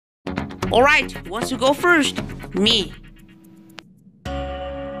Alright, who wants to go first? Me.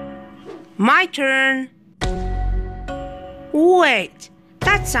 My turn. Wait,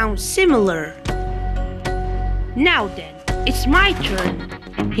 that sounds similar. Now then, it's my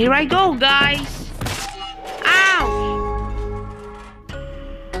turn. Here I go, guys. Ouch!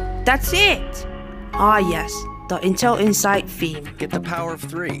 That's it. Ah yes, the Intel Inside theme. Get the power of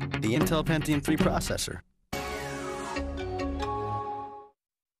 3, the Intel Pentium 3 processor.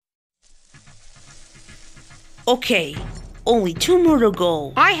 Okay, only 2 more to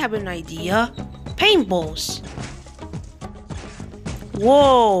go. I have an idea. Paintballs.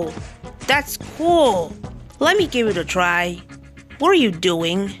 Whoa, that's cool. Let me give it a try. What are you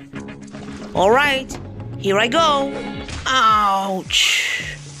doing? Alright, here I go. Ouch,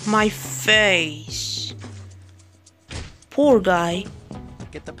 my face. Poor guy.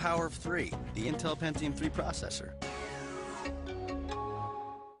 Get the power of 3, the Intel Pentium 3 processor.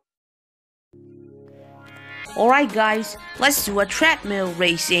 Alright guys, let's do a treadmill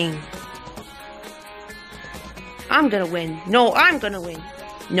racing. I'm gonna win. No, I'm gonna win.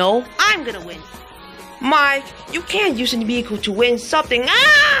 No, I'm gonna win. Mike, you can't use a vehicle to win something.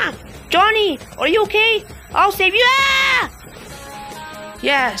 Ah! Johnny, are you okay? I'll save you. Ah!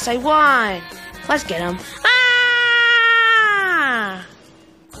 Yes, I won. Let's get him. Ah!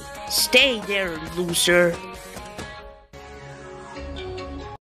 Stay there, loser.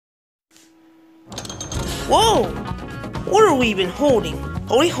 Whoa! What are we even holding?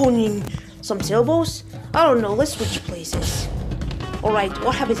 Are we holding some sailboats? I don't know, let's switch places. Alright,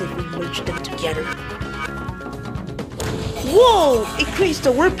 what happens if we merge them together? Whoa! It creates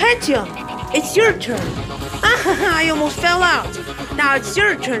the word Pentium! It's your turn! I almost fell out! Now it's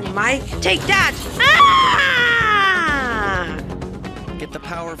your turn, Mike! Take that! Ah! Get the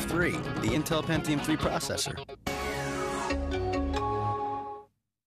power of 3, the Intel Pentium 3 processor.